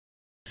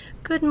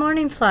Good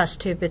morning, Floss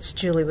Tube. It's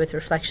Julie with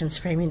Reflections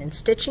Framing and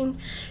Stitching.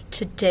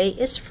 Today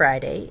is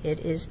Friday.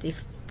 It is the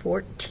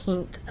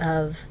 14th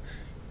of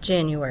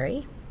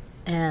January,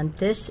 and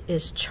this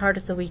is Chart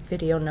of the Week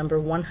video number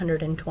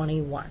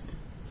 121.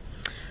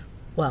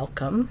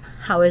 Welcome.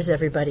 How is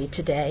everybody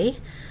today?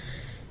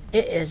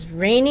 It is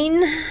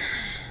raining,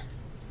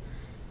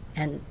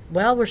 and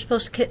well, we're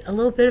supposed to get a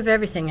little bit of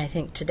everything, I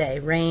think, today.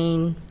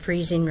 Rain,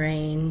 freezing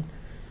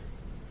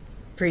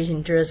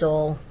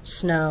drizzle,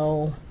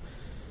 snow,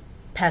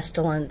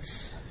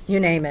 pestilence, you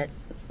name it.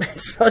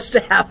 It's supposed to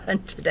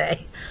happen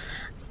today.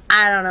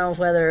 I don't know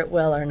whether it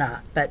will or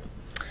not, but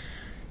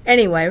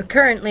anyway,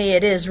 currently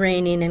it is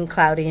raining and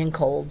cloudy and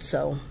cold,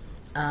 so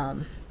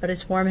but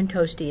it's warm and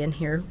toasty in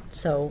here,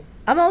 so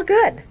I'm all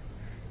good,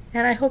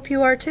 and I hope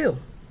you are too.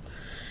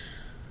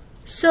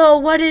 So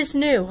what is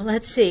new?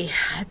 Let's see.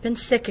 I've been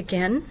sick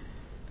again,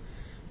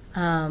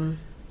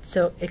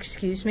 so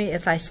excuse me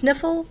if I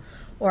sniffle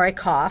or I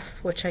cough,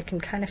 which I can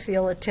kind of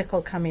feel a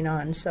tickle coming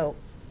on, so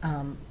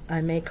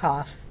I may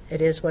cough.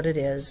 It is what it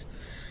is.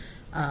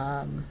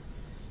 I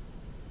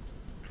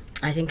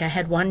think I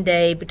had one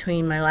day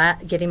between my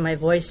getting my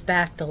voice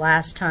back the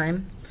last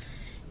time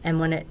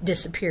and when it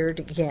disappeared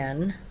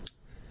again.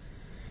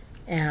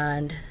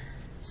 And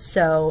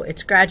so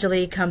it's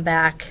gradually come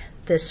back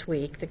this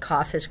week. The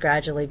cough has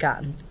gradually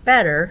gotten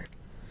better,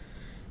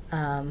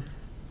 but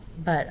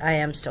I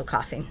am still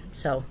coughing.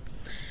 So,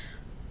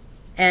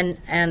 and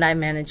I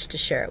managed to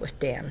share it with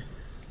Dan,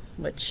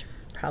 which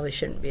probably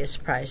shouldn't be a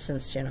surprise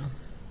since, you know,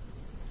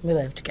 we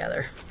live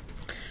together.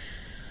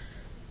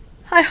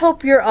 I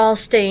hope you're all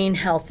staying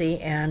healthy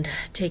and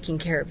taking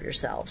care of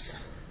yourselves.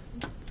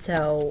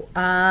 So,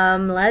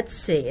 let's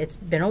see. It's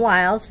been a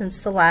while since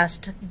the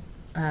last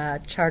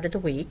chart of the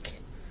week.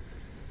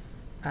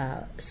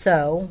 But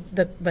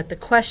the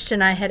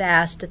question I had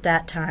asked at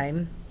that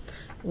time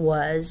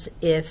was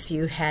if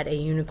you had a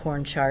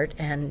unicorn chart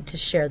and to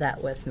share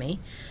that with me.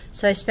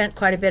 So I spent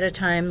quite a bit of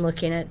time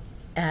looking at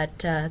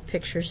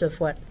pictures of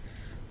what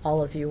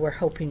all of you were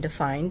hoping to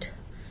find,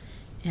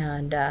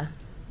 and I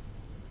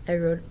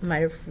might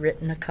have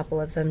written a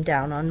couple of them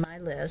down on my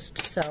list,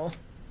 so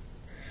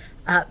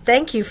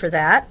thank you for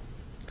that.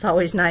 It's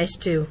always nice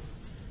to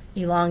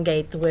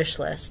elongate the wish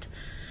list.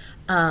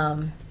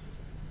 But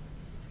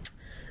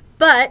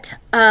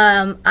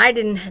I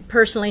didn't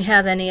personally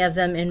have any of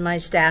them in my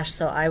stash,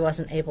 so I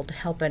wasn't able to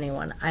help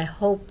anyone. I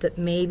hope that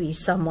maybe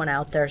someone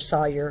out there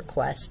saw your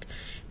request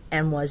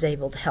and was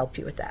able to help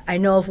you with that. I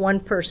know of one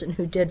person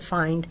who did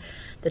find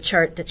the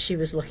chart that she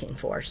was looking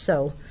for,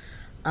 so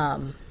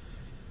I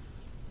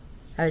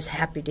was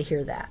happy to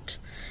hear that.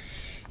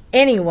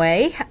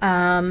 Anyway,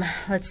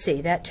 let's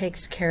see, that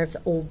takes care of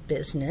the old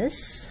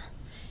business,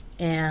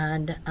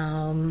 and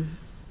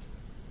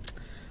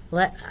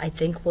I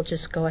think we'll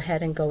just go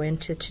ahead and go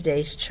into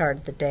today's chart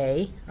of the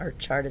day, or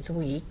chart of the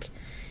week,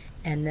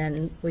 and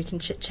then we can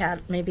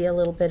chit-chat maybe a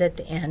little bit at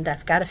the end.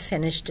 I've got a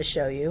finish to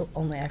show you,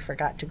 only I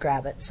forgot to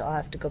grab it, so I'll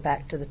have to go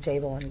back to the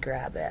table and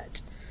grab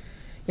it.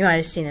 You might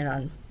have seen it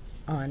on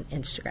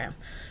Instagram.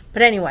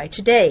 But anyway,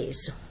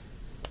 today's,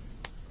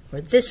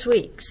 or this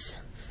week's,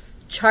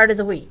 chart of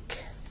the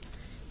week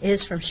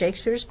is from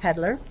Shakespeare's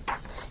Peddler.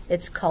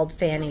 It's called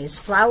Fanny's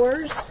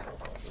Flowers.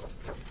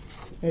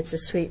 It's a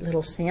sweet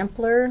little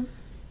sampler.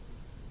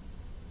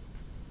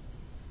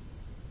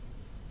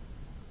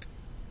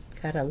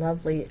 Got a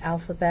lovely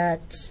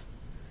alphabet.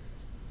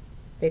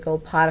 Big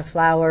old pot of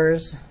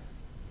flowers.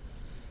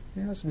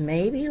 Those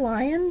maybe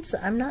lions?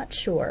 I'm not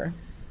sure.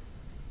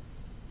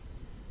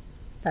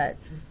 But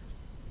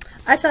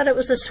I thought it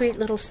was a sweet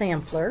little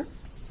sampler.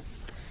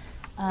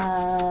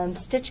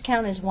 Stitch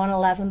count is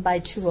 111 by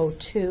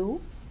 202.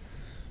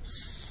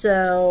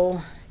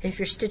 So if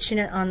you're stitching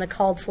it on the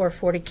called for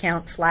 40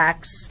 count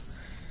flax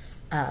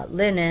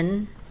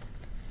linen,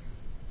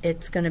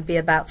 it's going to be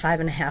about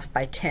 5.5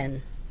 by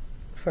 10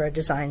 for a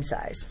design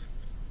size.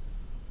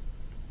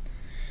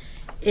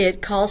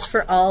 It calls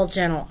for all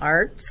gentle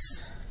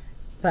arts,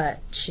 but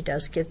she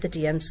does give the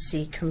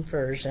DMC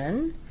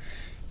conversion.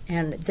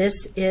 And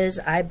this is,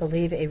 I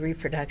believe, a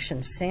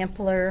reproduction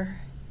sampler.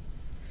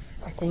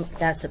 I think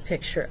that's a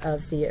picture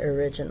of the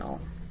original.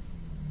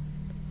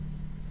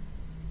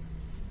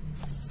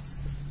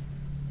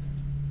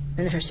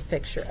 And there's a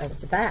picture of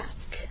the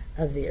back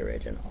of the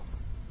original.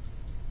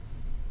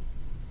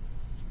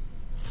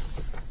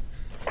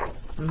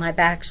 My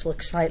backs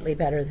look slightly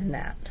better than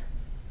that,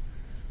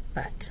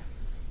 but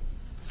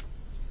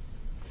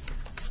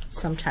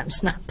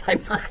sometimes not by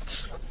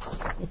much.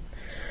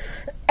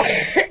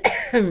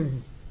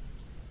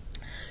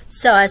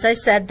 So as I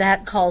said,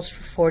 that calls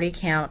for 40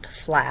 count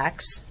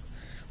flax,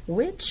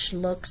 which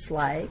looks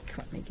like,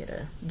 let me get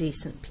a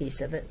decent piece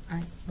of it.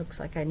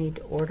 Looks like I need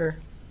to order.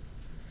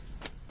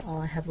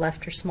 All I have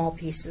left are small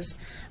pieces.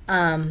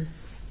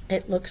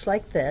 It looks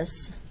like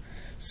this.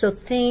 So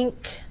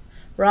think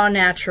raw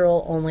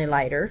natural, only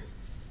lighter.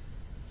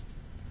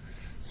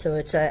 So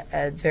it's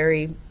a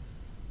very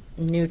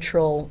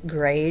neutral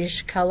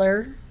grayish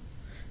color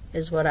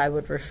is what I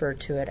would refer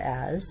to it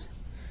as.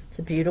 It's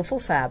a beautiful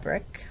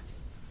fabric.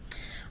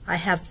 I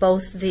have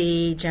both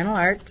the Gentle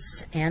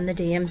Arts and the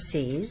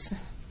DMCs,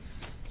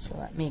 so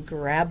let me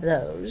grab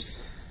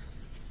those.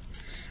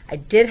 I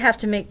did have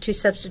to make 2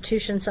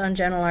 substitutions on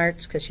Gentle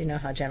Arts because you know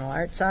how Gentle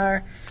Arts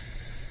are,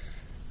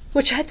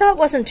 which I thought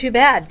wasn't too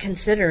bad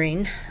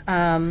considering.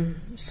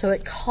 So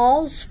it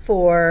calls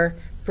for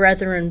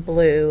Brethren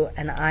Blue,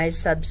 and I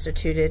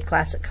substituted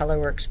Classic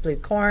Colorworks Blue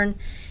Corn,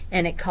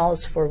 and it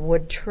calls for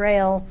Wood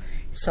Trail,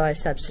 so I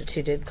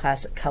substituted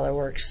Classic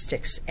Colorworks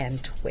Sticks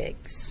and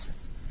Twigs.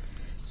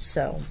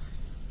 So,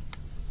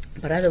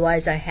 but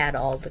otherwise I had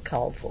all the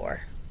called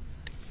for,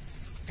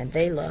 and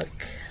they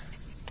look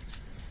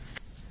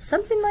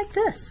something like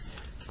this.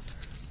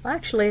 Well,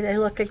 actually, they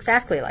look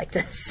exactly like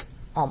this,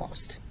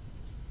 almost.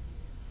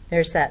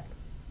 There's that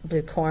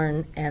Blue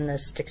Corn and the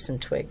Sticks and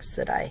Twigs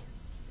that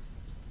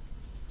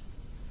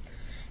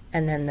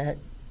and then the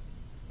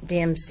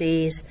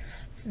DMCs,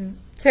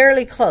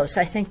 fairly close.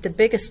 I think the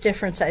biggest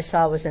difference I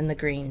saw was in the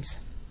greens.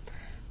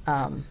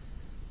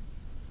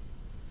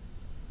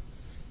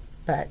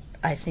 But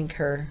I think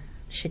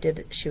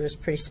she was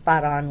pretty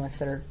spot on with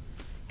her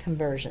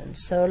conversion.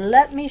 So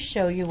let me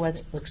show you what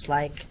it looks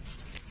like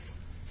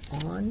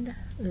on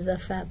the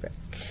fabric.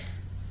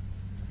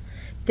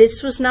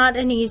 This was not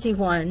an easy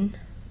one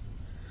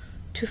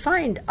to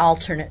find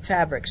alternate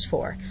fabrics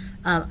for.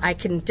 I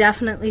can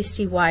definitely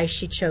see why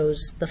she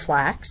chose the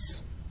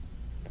flax,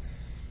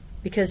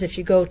 because if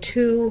you go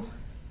too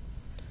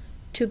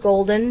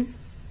golden,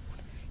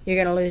 you're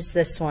going to lose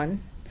this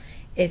one.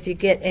 If you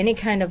get any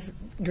kind of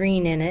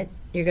green in it,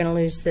 you're going to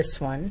lose this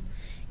one.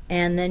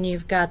 And then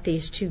you've got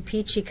these 2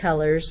 peachy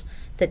colors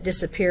that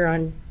disappear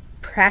on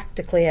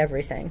practically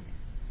everything.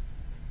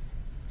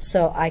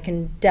 So I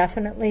can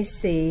definitely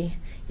see,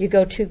 you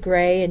go too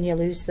gray and you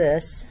lose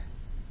this.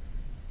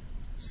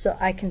 So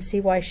I can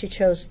see why she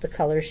chose the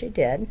color she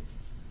did.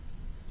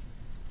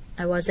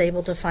 I was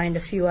able to find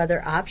a few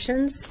other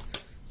options.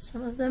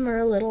 Some of them are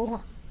a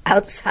little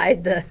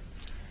outside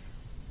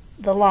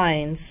the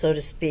lines, so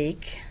to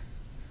speak.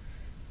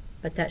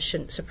 But that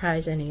shouldn't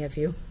surprise any of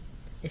you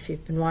if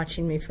you've been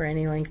watching me for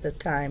any length of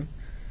time.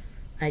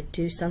 I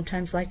do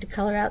sometimes like to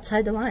color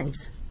outside the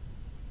lines.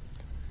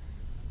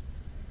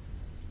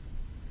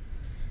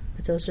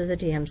 But those are the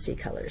DMC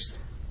colors.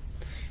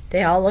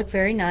 They all look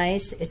very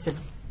nice. It's an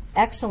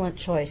excellent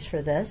choice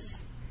for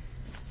this.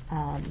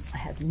 I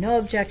have no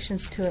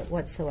objections to it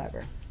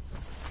whatsoever.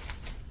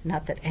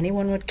 Not that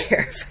anyone would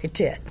care if I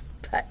did,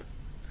 but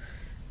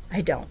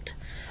I don't.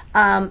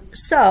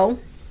 So,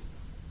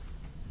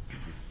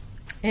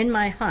 in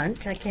my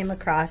hunt, I came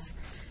across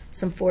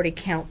some 40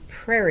 count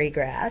Prairie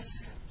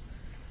Grass,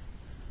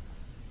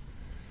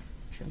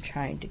 which I'm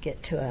trying to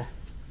get to a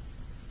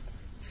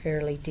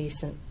fairly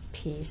decent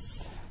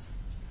piece.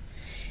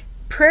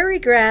 Prairie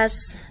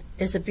Grass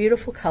is a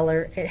beautiful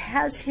color. It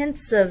has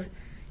hints of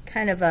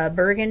kind of a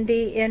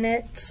burgundy in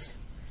it,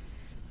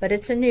 but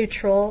it's a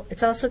neutral.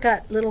 It's also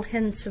got little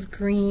hints of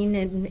green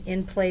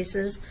in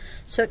places,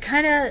 so it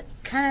kind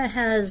of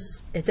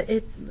has,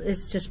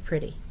 it's just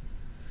pretty.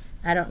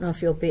 I don't know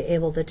if you'll be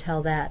able to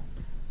tell that,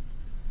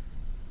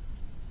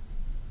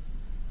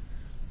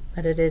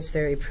 but it is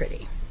very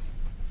pretty.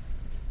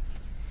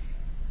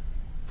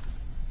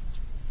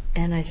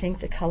 And I think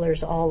the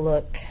colors all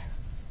look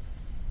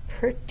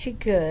pretty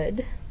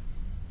good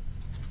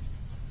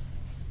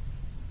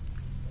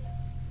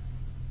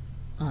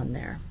on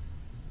there.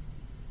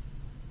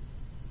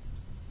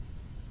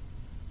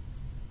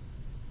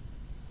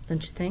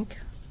 Don't you think?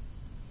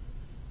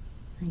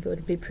 I think it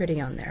would be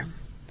pretty on there.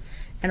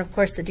 And of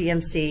course the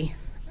DMC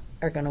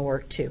are going to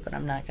work too, but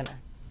I'm not going to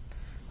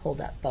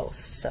hold up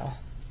both. So,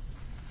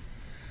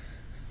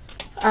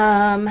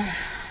 and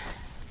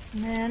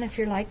then if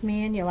you're like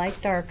me and you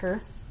like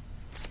darker,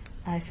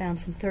 I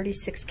found some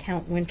 36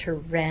 count Winter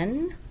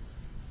Wren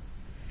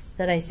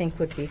that I think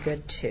would be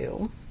good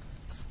too.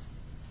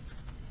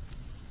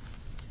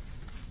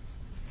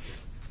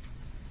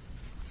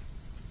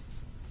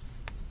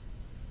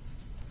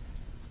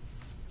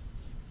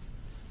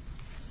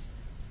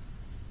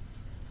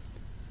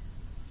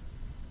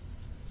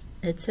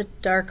 It's a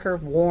darker,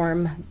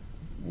 warm,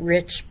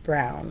 rich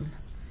brown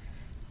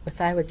with,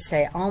 I would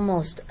say,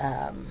 almost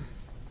a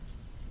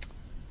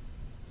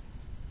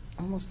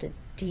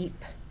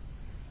deep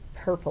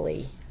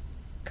purpley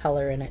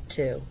color in it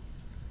too.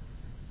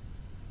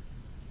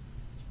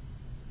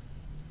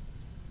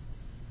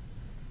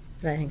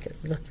 But I think it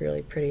looked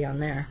really pretty on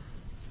there.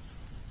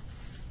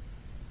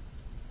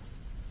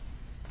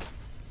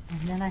 And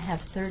then I have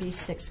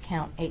 36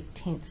 count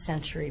 18th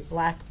Century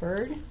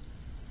Blackbird.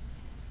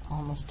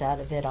 Almost out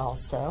of it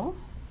also.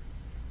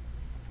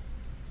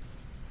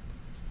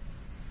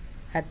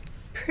 That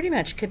pretty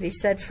much could be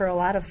said for a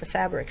lot of the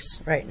fabrics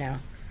right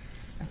now.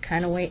 I'm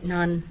kind of waiting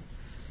on,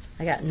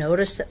 I got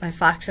notice that my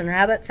Fox and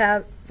Rabbit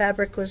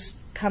fabric was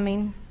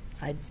coming.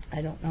 I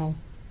don't know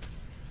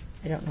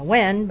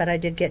when, but I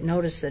did get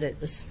notice that it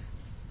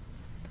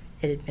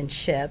had been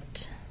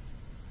shipped.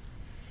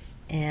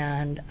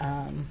 And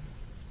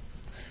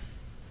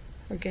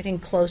we're getting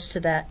close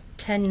to that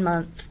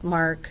 10-month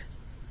mark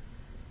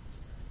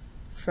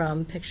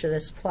from Picture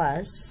This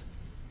Plus.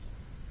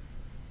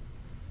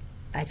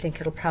 I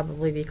think it'll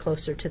probably be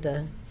closer to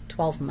the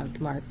 12-month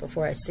mark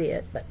before I see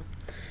it. But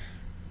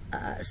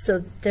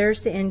so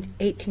there's the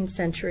 18th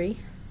century.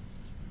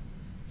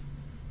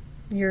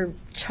 Your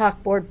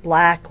chalkboard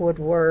black would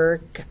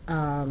work,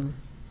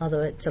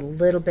 although it's a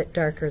little bit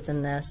darker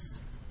than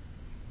this.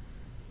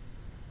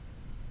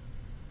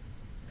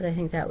 But I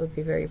think that would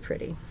be very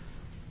pretty.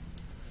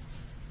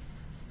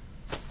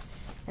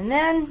 And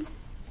then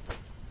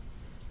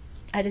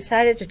I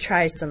decided to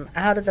try some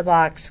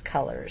out-of-the-box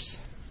colors.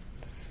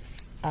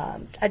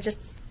 I just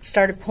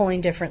started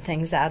pulling different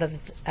things out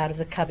of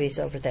the cubbies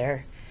over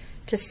there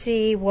to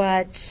see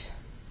what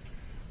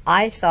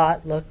I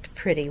thought looked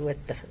pretty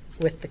with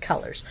the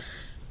colors.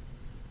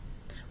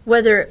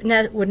 Whether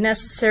it would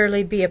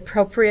necessarily be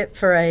appropriate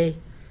for a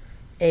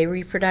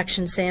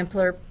reproduction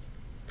sampler,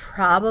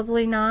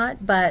 probably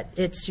not, but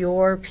it's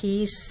your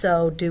piece,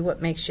 so do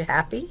what makes you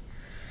happy.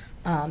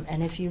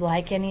 And if you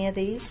like any of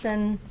these,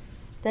 then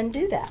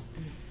do that.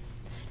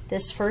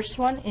 This first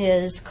one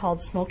is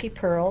called Smokey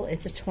Pearl.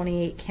 It's a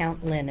 28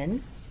 count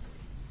linen.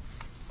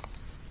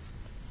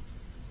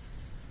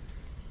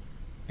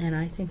 And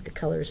I think the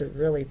colors are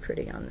really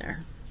pretty on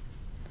there.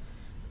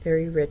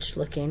 Very rich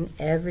looking.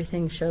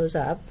 Everything shows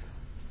up.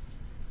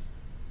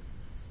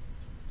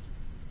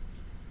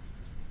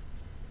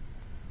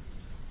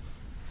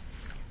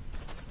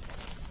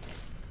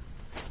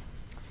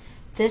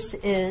 This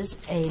is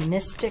a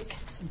Mystic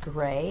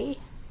Gray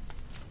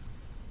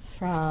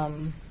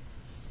from,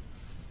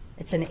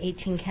 it's an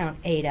 18 count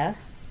Aida.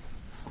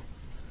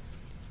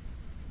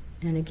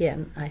 And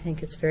again, I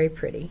think it's very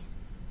pretty.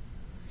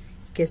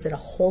 Gives it a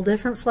whole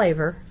different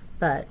flavor,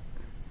 but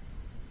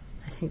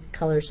I think the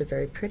colors are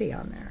very pretty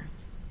on there.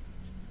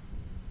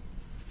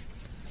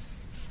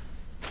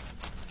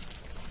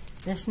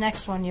 This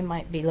next one, you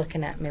might be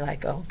looking at me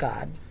like, oh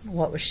God,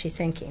 what was she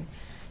thinking?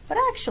 But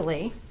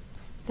actually,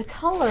 the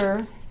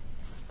colors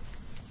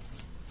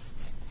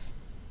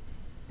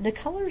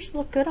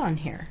look good on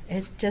here.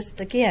 It's just,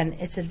 again,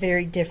 it's a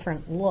very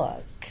different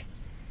look.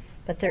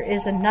 But there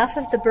is enough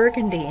of the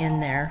burgundy in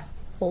there.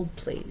 Hold,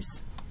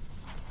 please.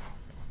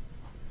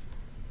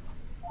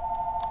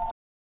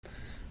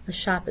 The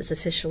shop is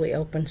officially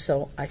open,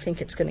 so I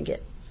think it's going to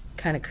get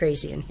kind of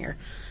crazy in here.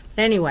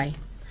 But anyway,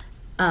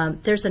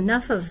 there's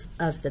enough of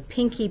the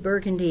pinky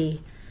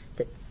burgundy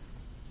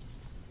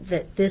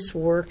that this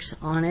works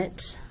on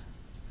it.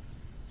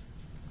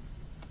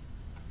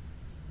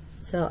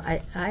 So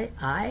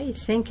I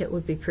think it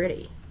would be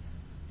pretty.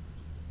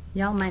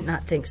 Y'all might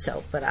not think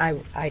so, but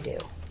I do.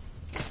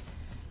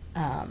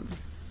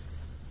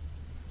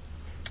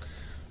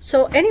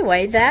 So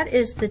anyway, that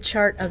is the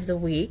chart of the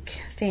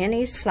week.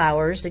 Fanny's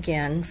Flowers,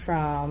 again,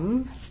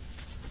 from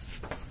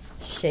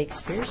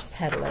Shakespeare's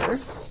Peddler.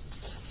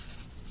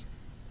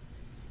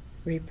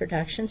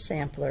 Reproduction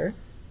sampler.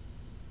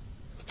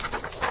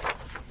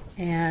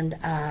 And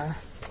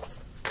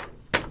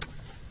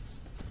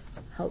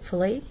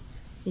hopefully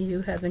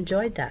you have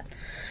enjoyed that.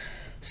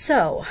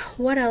 So,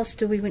 what else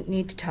do we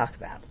need to talk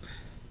about?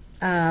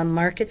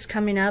 Market's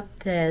coming up.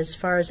 As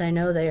far as I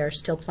know, they are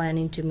still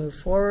planning to move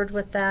forward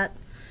with that.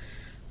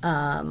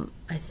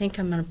 I think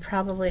I'm going to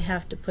probably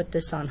have to put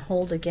this on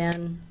hold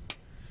again.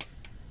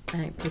 I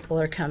think people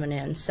are coming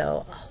in,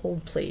 so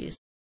hold please.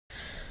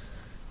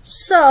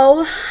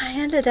 So, I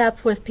ended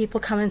up with people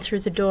coming through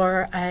the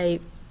door.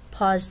 I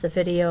paused the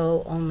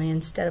video, only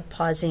instead of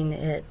pausing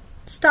it,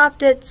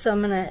 stopped it, so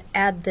I'm going to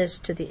add this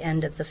to the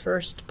end of the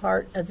first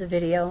part of the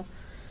video.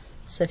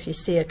 So if you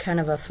see a kind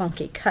of a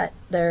funky cut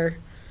there,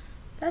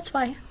 that's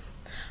why.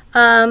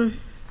 I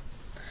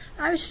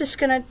was just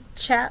going to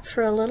chat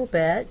for a little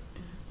bit.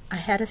 I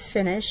had to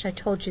finish, I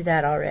told you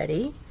that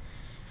already.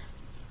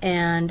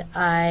 And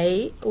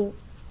I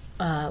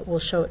will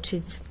show it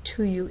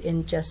to you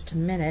in just a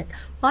minute.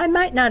 Well, I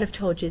might not have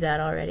told you that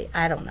already.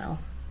 I don't know.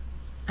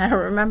 I don't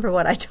remember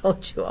what I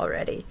told you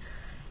already.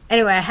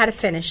 Anyway, I had to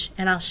finish,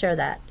 and I'll share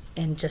that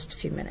in just a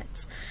few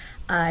minutes.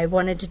 I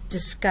wanted to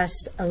discuss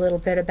a little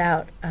bit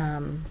about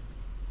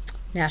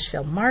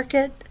Nashville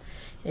Market.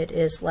 It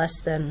is less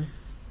than,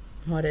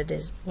 what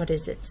is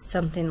it?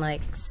 Something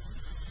like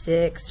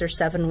 6 or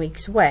 7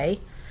 weeks away.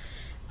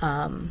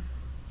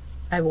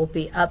 I will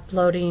be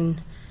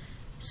uploading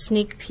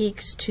sneak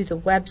peeks to the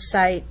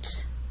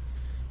website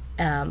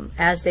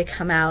as they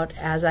come out,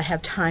 as I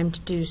have time to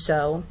do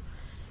so.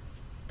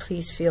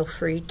 Please feel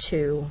free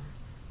to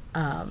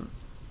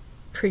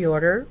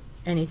pre-order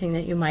anything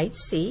that you might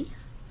see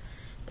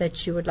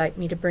that you would like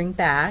me to bring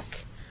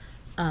back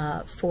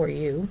for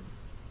you.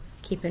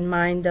 Keep in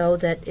mind, though,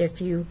 that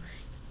if you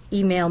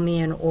email me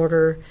an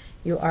order,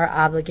 you are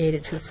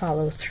obligated to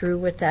follow through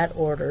with that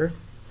order.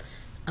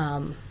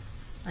 I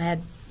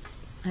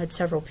had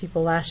several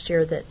people last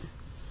year that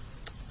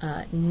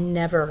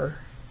never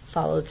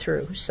followed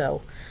through,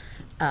 so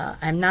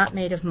I'm not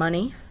made of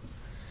money,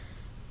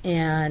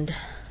 and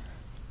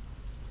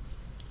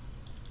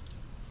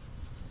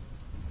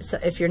so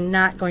if you're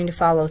not going to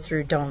follow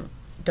through, don't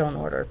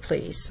order,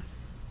 please.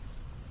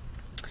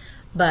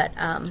 But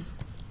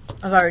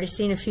I've already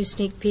seen a few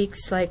sneak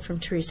peeks, like from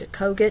Teresa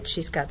Kogut.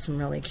 She's got some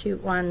really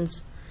cute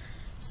ones.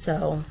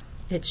 So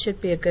it should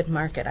be a good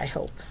market, I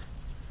hope.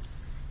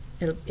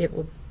 It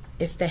will,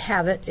 if they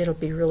have it, it'll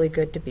be really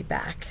good to be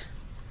back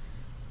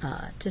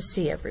to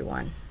see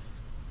everyone.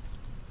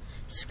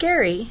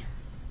 Scary,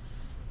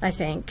 I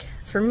think,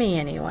 for me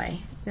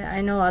anyway.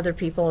 I know other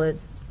people,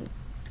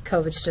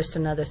 COVID's just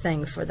another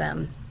thing for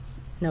them.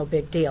 No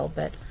big deal,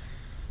 but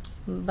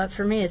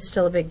for me it's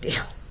still a big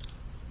deal.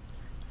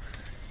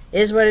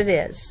 Is what it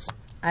is.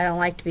 I don't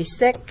like to be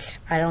sick.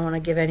 I don't want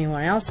to give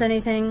anyone else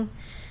anything.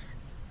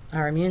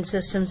 Our immune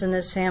systems in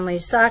this family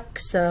suck,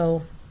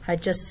 so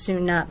I'd just as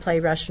soon not play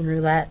Russian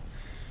roulette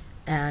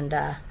and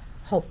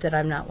hope that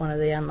I'm not one of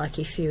the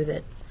unlucky few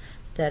that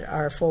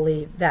are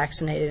fully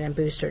vaccinated and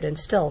boosted and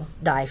still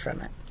die from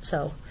it.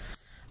 So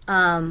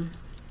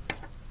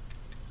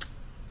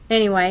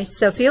anyway,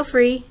 so feel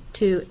free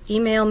to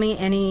email me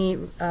any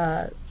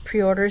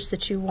pre-orders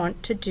that you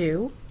want to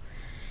do.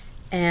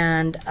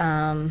 And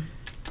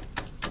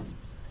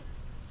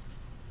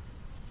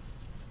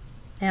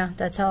yeah,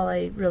 that's all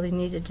I really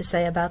needed to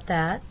say about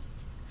that.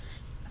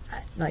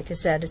 Like I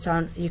said, it's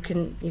on. You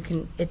can.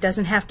 It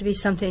doesn't have to be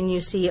something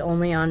you see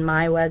only on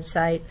my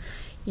website.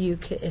 You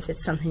can, if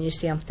it's something you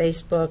see on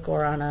Facebook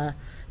or on a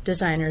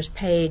designer's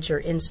page or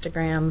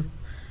Instagram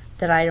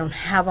that I don't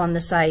have on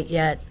the site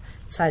yet.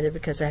 It's either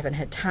because I haven't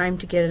had time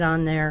to get it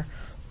on there,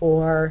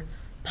 or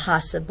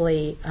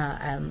possibly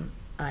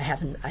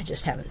I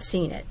just haven't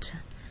seen it.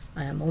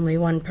 I am only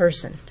one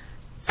person,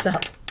 so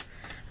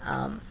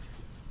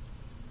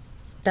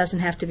doesn't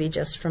have to be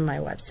just from my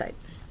website.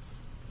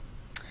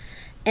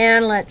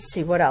 And let's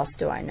see, what else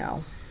do I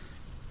know?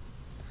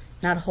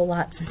 Not a whole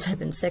lot since I've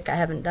been sick. I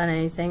haven't done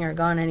anything or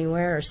gone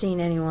anywhere or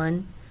seen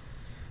anyone.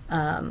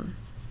 Dan,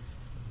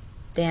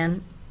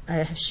 I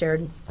have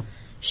shared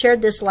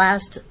this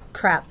last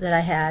crap that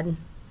I had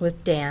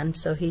with Dan,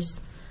 so he's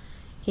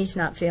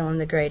not feeling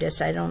the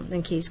greatest. I don't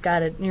think he's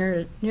got it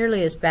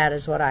nearly as bad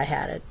as what I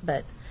had it,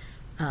 but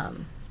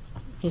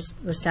he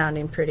was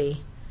sounding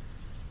pretty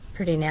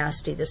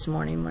nasty this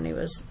morning when he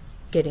was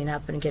getting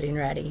up and getting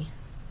ready.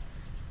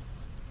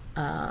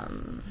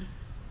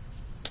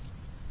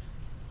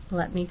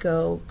 Let me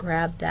go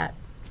grab that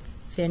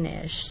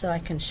finish so I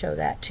can show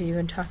that to you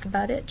and talk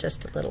about it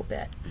just a little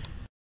bit.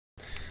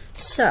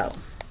 So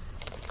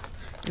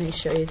let me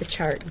show you the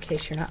chart in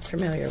case you're not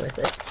familiar with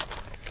it.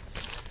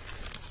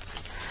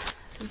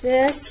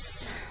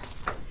 This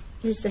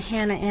is the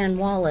Hannah Ann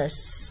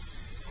Wallace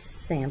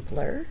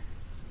sampler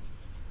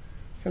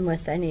from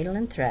With Thy Needle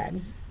and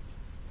Thread.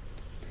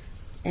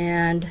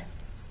 And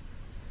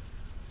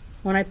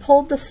when I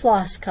pulled the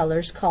floss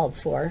colors called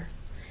for,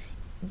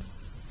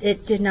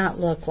 it did not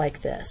look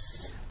like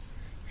this.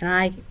 And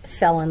I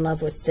fell in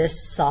love with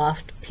this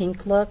soft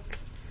pink look.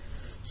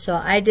 So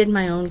I did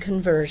my own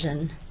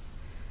conversion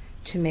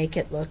to make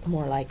it look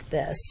more like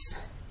this.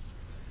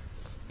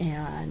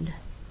 And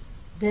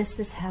this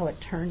is how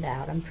it turned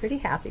out. I'm pretty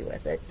happy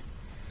with it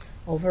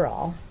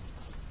overall.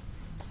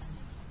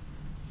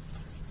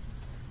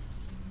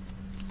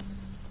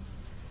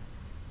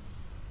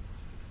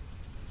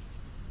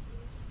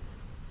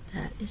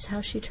 That is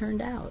how she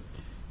turned out.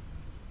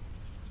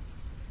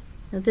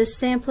 Now this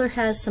sampler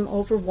has some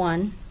over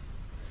one.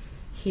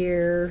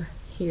 Here,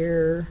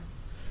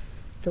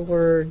 the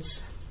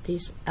words,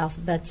 these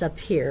alphabets up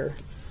here.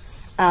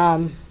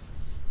 And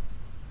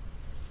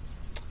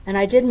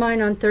I did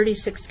mine on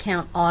 36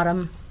 count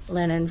autumn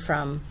linen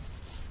from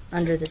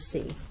Under the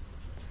Sea.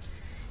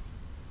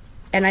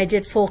 And I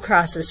did full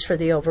crosses for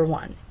the over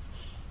one.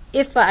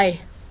 If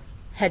I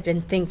had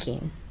been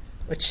thinking,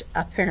 which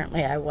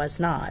apparently I was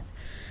not,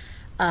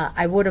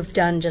 I would have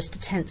done just a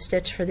tent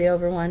stitch for the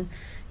over one,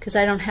 because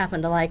I don't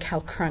happen to like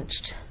how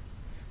crunched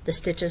the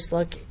stitches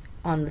look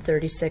on the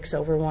 36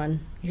 over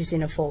one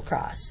using a full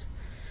cross.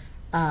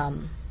 I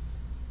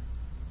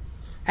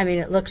mean,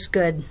 it looks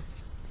good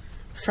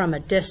from a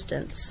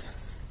distance,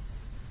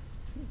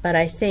 but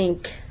I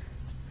think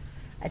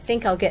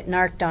I'll get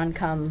narked on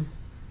come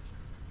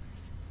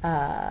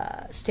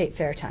State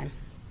Fair time,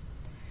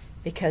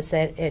 because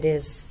it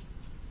is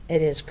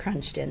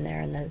crunched in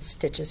there and the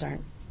stitches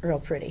aren't real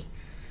pretty.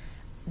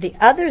 The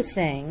other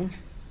thing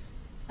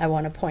I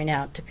want to point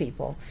out to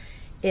people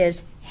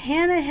is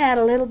Hannah had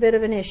a little bit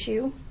of an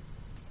issue,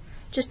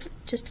 just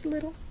a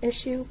little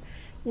issue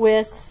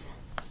with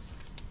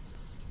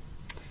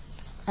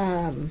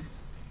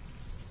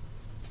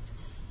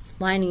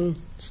lining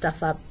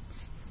stuff up.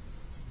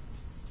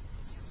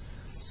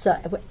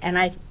 So and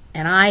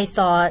I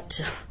thought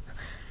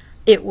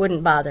it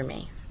wouldn't bother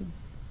me,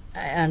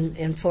 and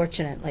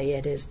unfortunately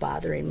it is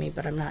bothering me,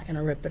 but I'm not going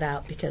to rip it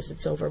out because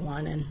it's over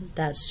one, and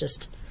that's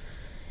just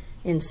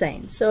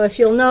insane. So if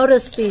you'll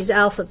notice these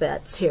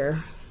alphabets here,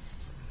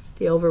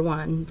 the over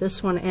one,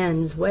 this one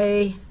ends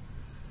way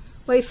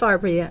far,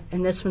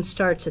 and this one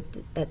starts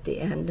at the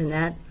end,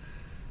 and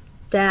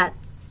that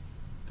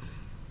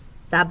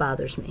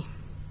bothers me.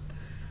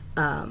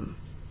 I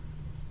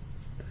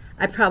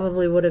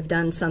probably would have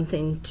done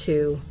something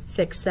to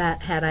fix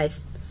that had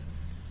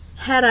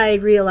had I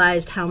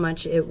realized how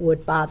much it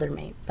would bother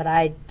me, but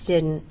I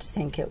didn't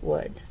think it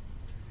would.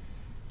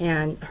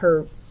 And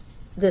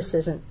this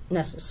isn't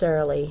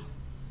necessarily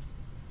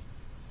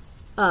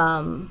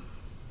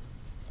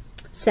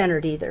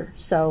centered either,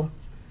 so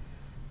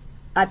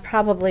I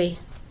probably,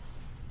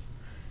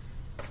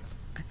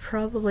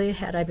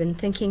 had I been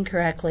thinking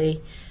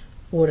correctly,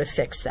 would have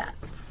fixed that.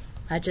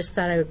 I just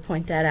thought I would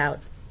point that out,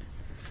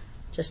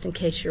 just in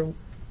case you're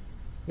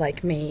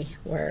like me,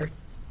 where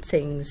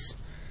things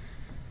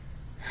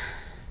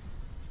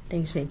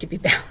need to be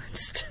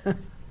balanced.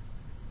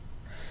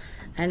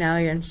 I know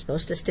you're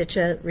supposed to stitch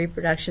a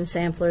reproduction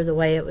sampler the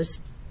way it was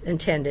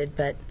intended,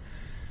 but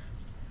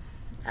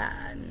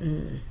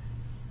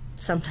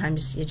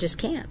sometimes you just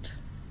can't.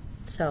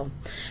 So,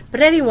 but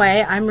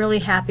anyway, I'm really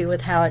happy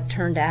with how it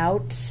turned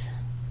out,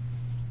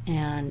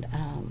 and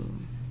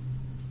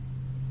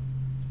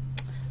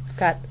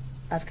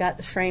I've got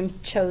the frame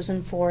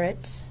chosen for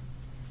it.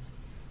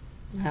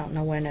 I don't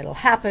know when it'll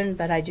happen,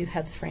 but I do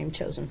have the frame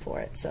chosen for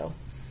it, so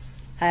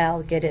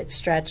I'll get it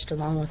stretched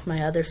along with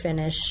my other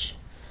finish.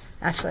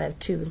 Actually, I have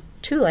two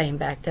laying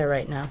back there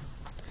right now.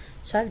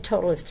 So I have a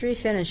total of 3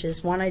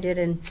 finishes. One I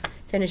did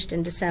finished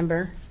in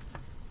December.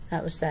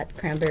 That was that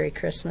Cranberry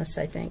Christmas,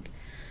 I think.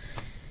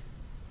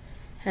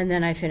 And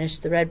then I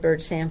finished the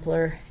Redbird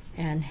Sampler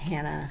and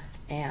Hannah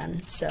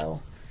Ann.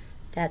 So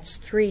that's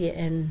 3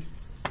 in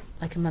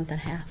like a month and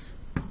a half.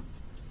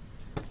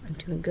 I'm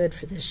doing good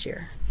for this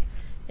year.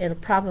 It'll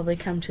probably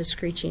come to a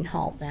screeching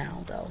halt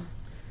now, though.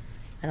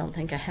 I don't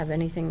think I have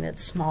anything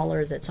that's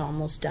smaller that's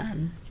almost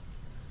done.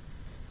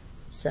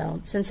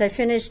 So since I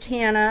finished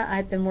Hannah,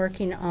 I've been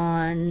working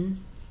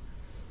on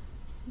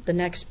the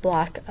next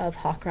block of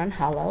Hawk Run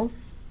Hollow.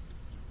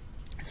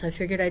 So I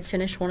figured I'd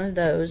finish one of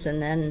those,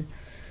 and then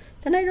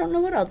I don't know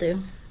what I'll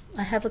do.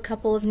 I have a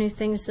couple of new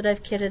things that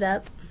I've kitted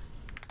up.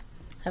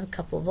 I have a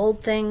couple of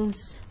old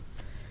things.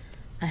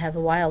 I have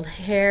a wild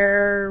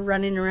hair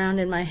running around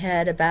in my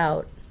head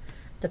about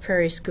the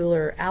Prairie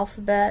Schooler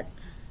alphabet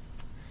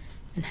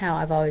and how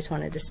I've always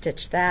wanted to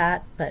stitch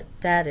that, but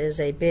that is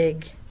a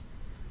big...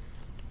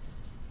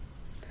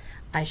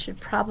 I should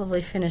probably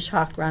finish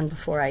Hawk Run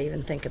before I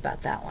even think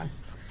about that one,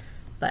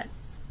 but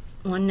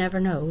one never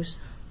knows.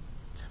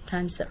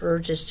 Sometimes the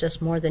urge is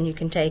just more than you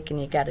can take, and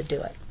you got to do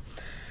it.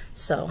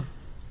 So,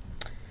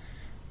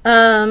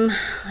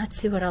 let's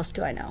see, what else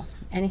do I know?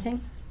 Anything?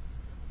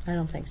 I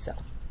don't think so.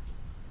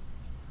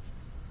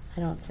 I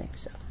don't think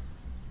so.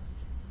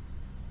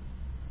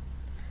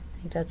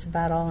 I think that's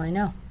about all I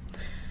know.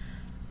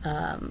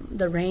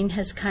 The rain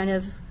has kind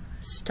of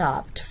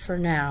stopped for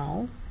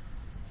now,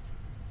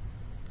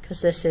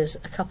 because this is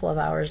a couple of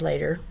hours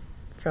later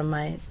from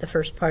the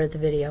first part of the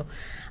video.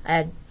 I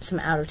had some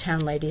out-of-town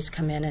ladies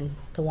come in, and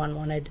the one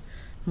wanted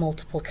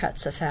multiple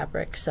cuts of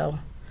fabric, so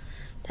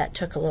that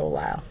took a little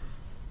while.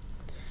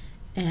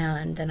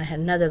 And then I had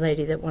another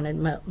lady that wanted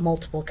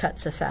multiple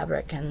cuts of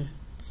fabric, and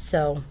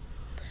so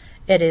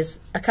it is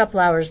a couple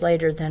hours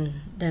later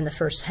than the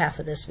first half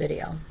of this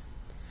video.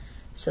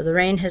 So the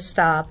rain has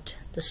stopped.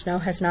 The snow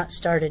has not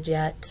started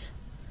yet.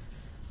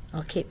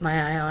 I'll keep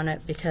my eye on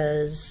it,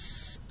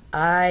 because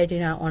I do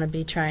not want to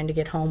be trying to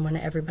get home when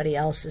everybody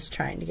else is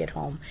trying to get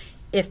home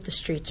if the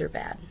streets are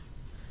bad.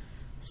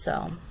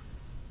 So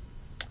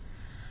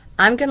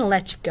I'm going to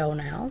let you go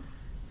now.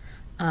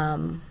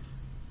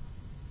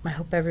 I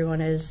hope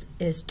everyone is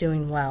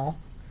doing well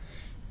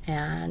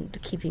and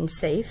keeping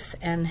safe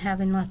and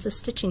having lots of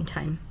stitching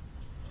time.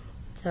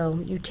 So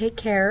you take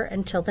care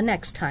until the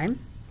next time,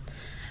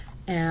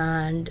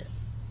 and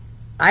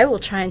I will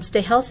try and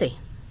stay healthy.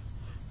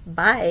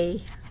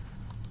 Bye.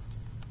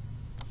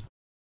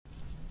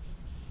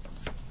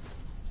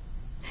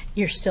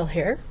 You're still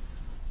here?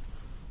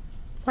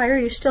 Why are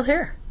you still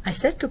here? I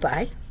said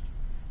goodbye.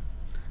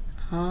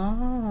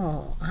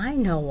 Oh, I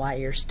know why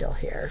you're still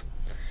here.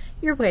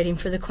 You're waiting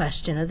for the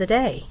question of the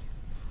day.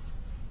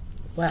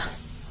 Well,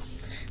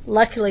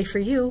 luckily for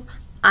you,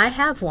 I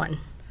have one.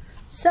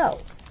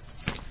 So,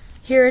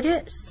 here it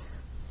is.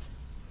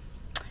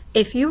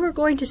 If you were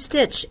going to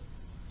stitch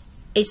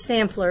a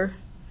sampler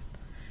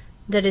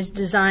that is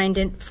designed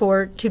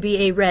to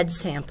be a red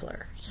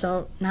sampler,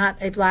 so not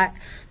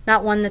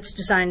one that's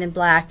designed in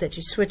black that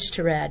you switch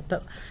to red,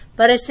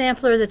 but a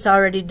sampler that's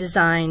already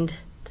designed,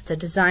 that the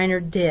designer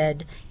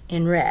did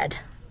in red.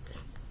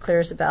 Clear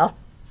as a bell.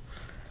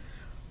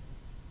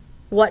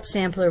 What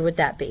sampler would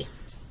that be?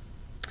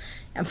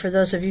 And for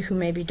those of you who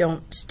maybe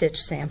don't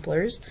stitch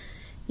samplers,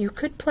 you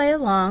could play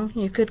along.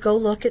 You could go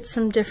look at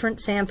some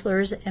different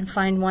samplers and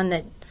find one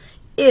that,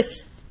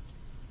 if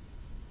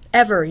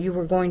ever you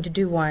were going to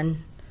do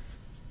one,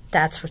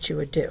 that's what you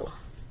would do.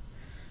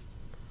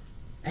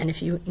 And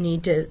if you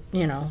need to,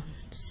 you know,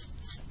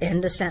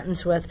 end the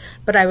sentence with,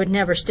 but I would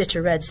never stitch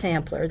a red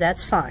sampler,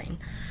 that's fine.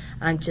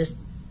 I'm just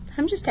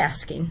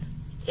asking,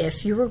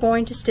 if you were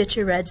going to stitch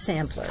a red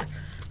sampler,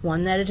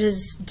 one that it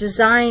is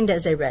designed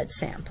as a red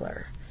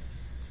sampler.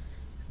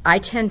 I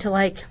tend to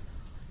like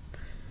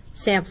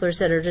samplers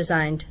that are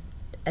designed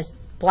as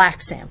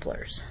black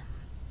samplers,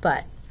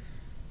 but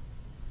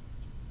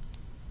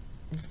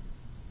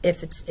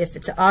if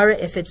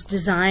it's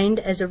designed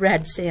as a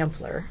red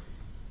sampler,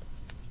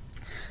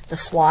 the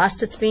floss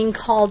that's being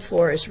called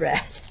for is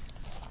red.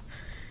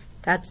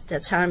 That's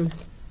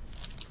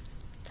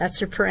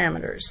your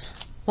parameters.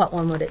 What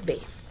one would it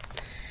be?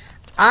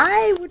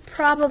 I would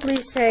probably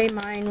say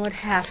mine would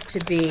have to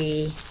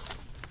be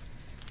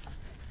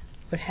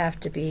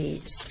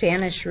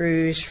Spanish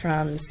Rouge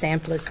from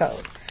Sampler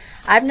Code.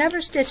 I've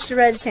never stitched a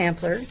red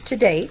sampler to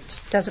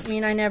date. Doesn't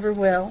mean I never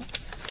will.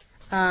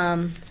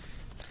 I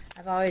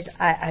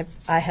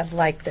have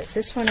liked that.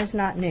 This one is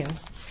not new.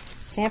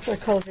 Sampler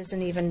Cove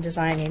isn't even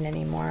designing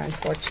anymore,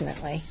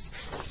 unfortunately.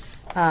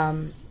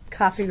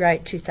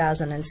 Copyright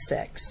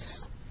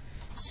 2006.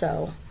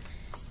 So,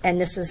 and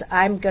this is,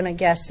 I'm going to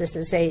guess this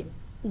is a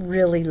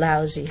really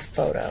lousy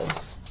photo,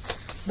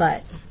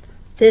 but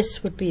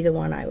this would be the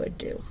one I would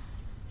do.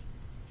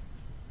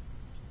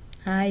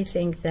 I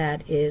think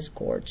that is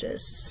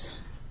gorgeous.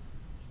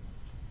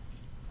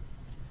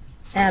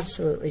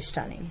 Absolutely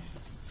stunning.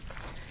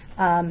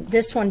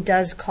 This one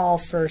does call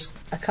for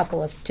a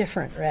couple of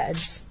different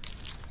reds.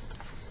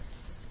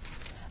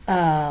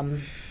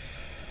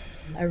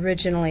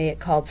 Originally it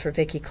called for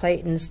Vicki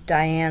Clayton's,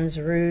 Diane's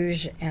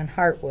Rouge, and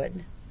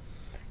Heartwood,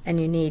 and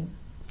you need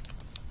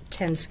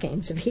 10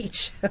 skeins of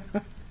each.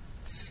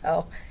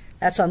 So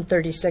that's on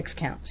 36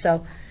 count.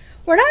 So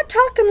we're not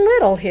talking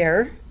little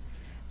here.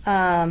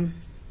 But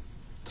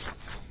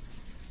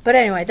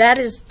anyway,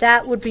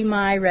 that would be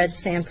my red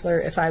sampler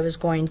if I was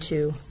going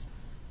to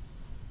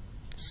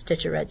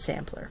stitch a red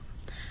sampler.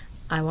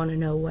 I want to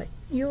know what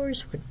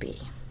yours would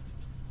be.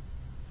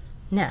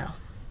 Now,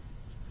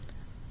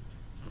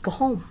 go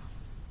home,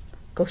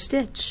 go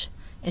stitch,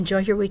 enjoy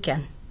your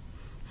weekend.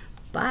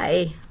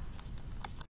 Bye.